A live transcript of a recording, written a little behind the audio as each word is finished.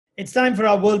It's time for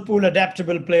our Whirlpool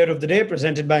Adaptable Player of the Day,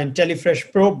 presented by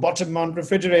IntelliFresh Pro Bottom Mount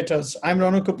Refrigerators. I'm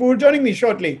Ronald Kapoor. Joining me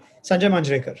shortly, Sanjay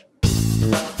Manjrekar.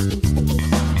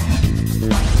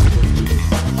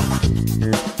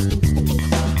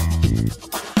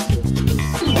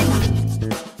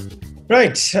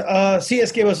 Right,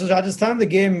 CSK versus Rajasthan, the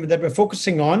game that we're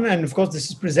focusing on. And of course, this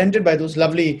is presented by those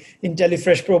lovely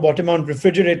IntelliFresh Pro Bottom Mount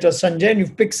Refrigerators. Sanjay, and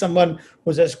you've picked someone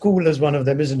who's as cool as one of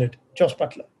them, isn't it? Jos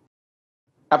Buttler.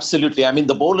 Absolutely. I mean,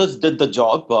 the bowlers did the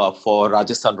job for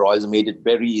Rajasthan Royals, made it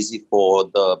very easy for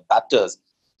the batters.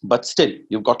 But still,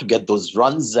 you've got to get those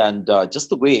runs. And just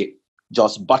the way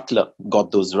Jos Buttler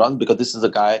got those runs, because this is a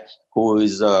guy who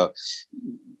is,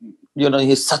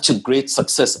 he's such a great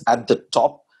success at the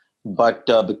top. But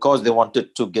because they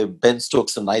wanted to give Ben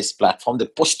Stokes a nice platform, they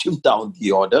pushed him down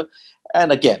the order.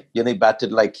 And again, he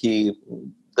batted like there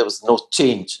was no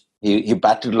change. He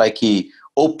batted like he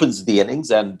opens the innings.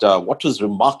 And what was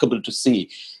remarkable to see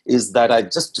is that I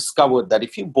just discovered that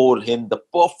if you bowl him the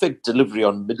perfect delivery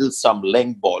on middle stump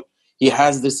length ball, he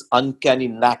has this uncanny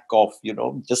knack of,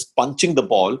 just punching the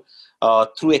ball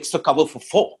through extra cover for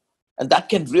four. And that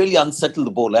can really unsettle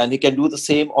the bowler. And he can do the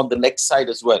same on the leg side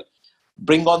as well.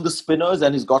 Bring on the spinners,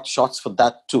 and he's got shots for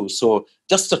that too. So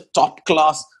just a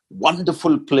top-class,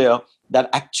 wonderful player that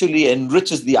actually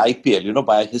enriches the IPL,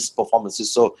 by his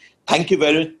performances. So thank you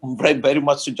very, very, very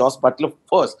much to Jos Buttler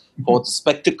first for the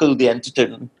spectacle, the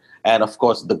entertainment, and of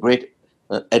course the great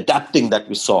adapting that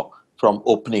we saw from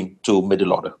opening to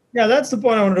middle order. Yeah, that's the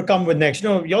point I wanted to come with next.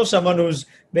 You're someone who's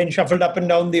been shuffled up and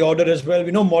down the order as well.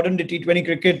 We know modern day T20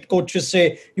 cricket coaches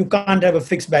say you can't have a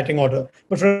fixed batting order.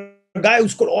 But for a guy who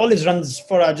scored all his runs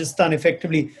for Rajasthan,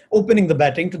 effectively opening the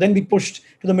batting, to then be pushed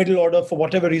to the middle order for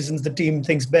whatever reasons the team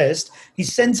thinks best, he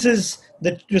senses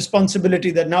the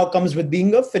responsibility that now comes with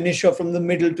being a finisher from the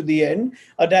middle to the end,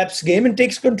 adapts game and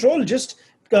takes control.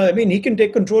 He can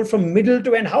take control from middle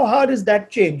to end. How hard is that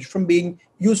change from being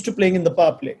used to playing in the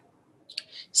power play?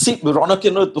 See,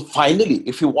 Ronak, finally,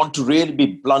 if you want to really be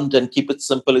blunt and keep it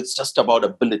simple, it's just about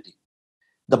ability.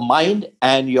 The mind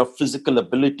and your physical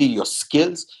ability, your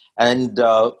skills, and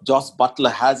Jos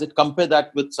Buttler has it. Compare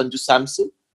that with Sanju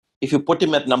Samson. If you put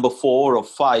him at number 4 or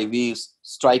 5, he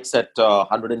strikes at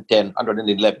 110,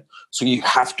 111. So you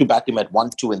have to bat him at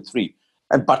 1, 2, and 3.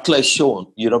 And Buttler has shown,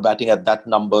 batting at that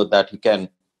number, that he can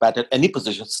bat at any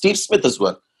position. Steve Smith as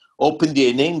well. Open the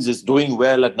innings, is doing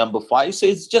well at number 5. So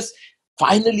it's just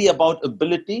finally about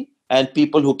ability and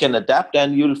people who can adapt.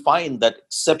 And you'll find that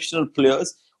exceptional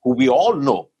players who we all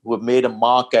know, who have made a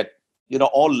mark at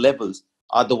all levels,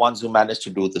 are the ones who managed to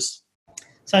do this.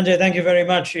 Sanjay, thank you very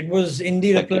much. It was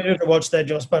indeed a pleasure to watch that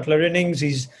Jos Buttler innings.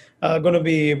 He's going to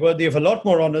be worthy of a lot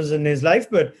more honours in his life.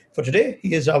 But for today,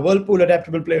 he is our Whirlpool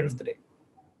Adaptable Player of the Day.